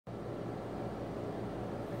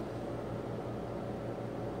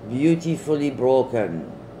beautifully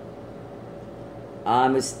broken.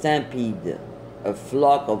 I'm a stampede, a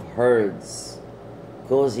flock of herds,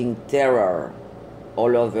 causing terror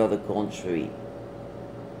all over the country.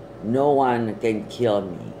 No one can kill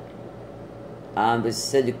me. I'm the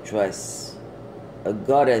seductress, a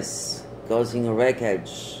goddess causing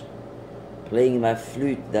wreckage, playing my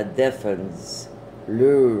flute that deafens,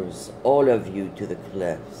 lures all of you to the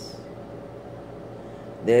cliffs.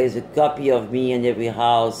 There is a copy of me in every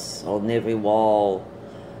house, on every wall,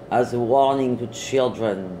 as a warning to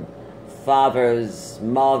children, fathers,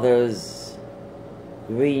 mothers.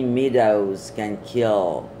 Green meadows can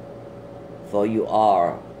kill, for you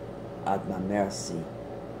are at my mercy.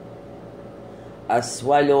 I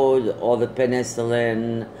swallowed all the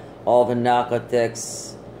penicillin, all the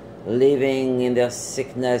narcotics, living in their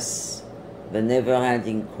sickness, the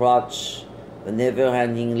never-ending crotch, the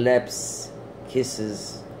never-ending lips,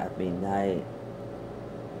 kisses at midnight.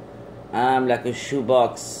 I'm like a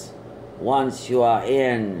shoebox. Once you are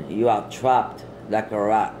in, you are trapped like a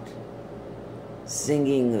rat,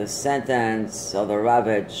 singing the sentence of the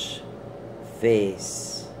ravage.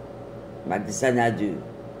 Face, my Xanadu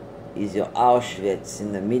is your Auschwitz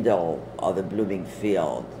in the middle of the blooming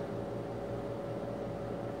field.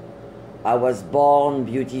 I was born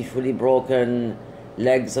beautifully broken,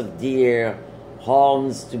 legs of deer,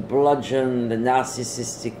 horns to bludgeon the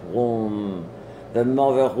narcissistic womb, the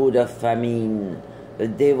motherhood of famine, the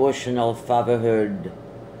devotional fatherhood,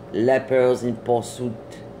 lepers in pursuit,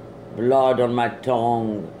 blood on my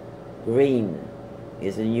tongue, green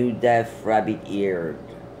is a new deaf rabbit-eared.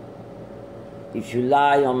 If you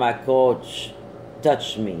lie on my couch,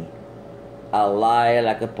 touch me. I'll lie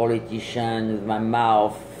like a politician with my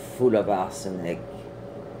mouth full of arsenic.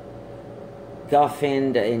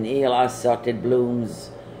 Coffined in ill-assorted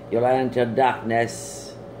blooms, you'll enter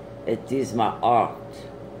darkness. It is my art,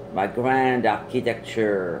 my grand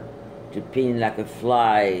architecture, to pin like a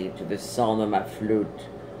fly to the sound of my flute,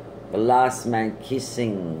 the last man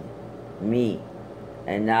kissing me,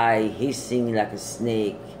 and I hissing like a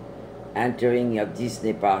snake, entering your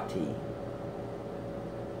Disney party.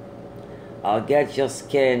 I'll get your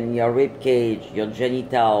skin, your ribcage, your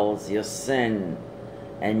genitals, your sin,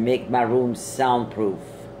 and make my room soundproof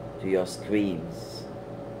to your screams.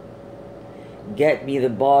 Get me the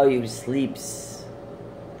boy who sleeps.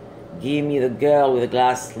 Give me the girl with a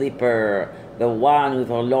glass slipper, the one with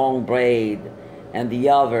her long braid, and the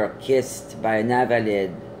other kissed by an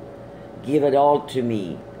invalid. Give it all to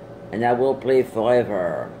me, and I will play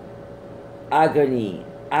forever. Agony,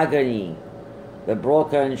 agony. The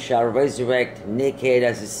broken shall resurrect naked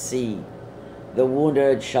as the sea. The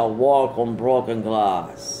wounded shall walk on broken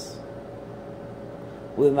glass.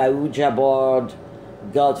 With my Ouija board,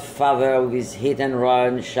 Godfather with his hit and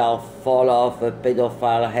run shall fall off a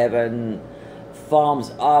pedophile heaven.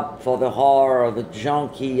 Thumbs up for the horror of the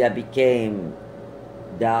junkie I became.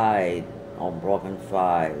 Died on broken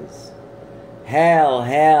thighs. Hell,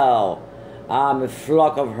 hell, I'm a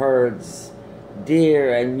flock of herds,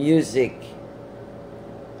 deer and music.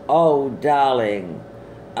 Oh, darling,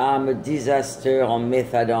 I'm a disaster on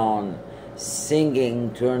methadone,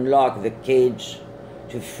 singing to unlock the cage,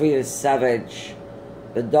 to free the savage.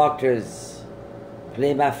 The doctors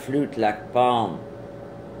play my flute like Pan,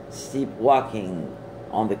 sleepwalking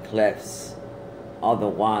on the cliffs of the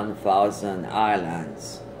 1,000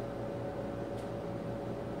 islands.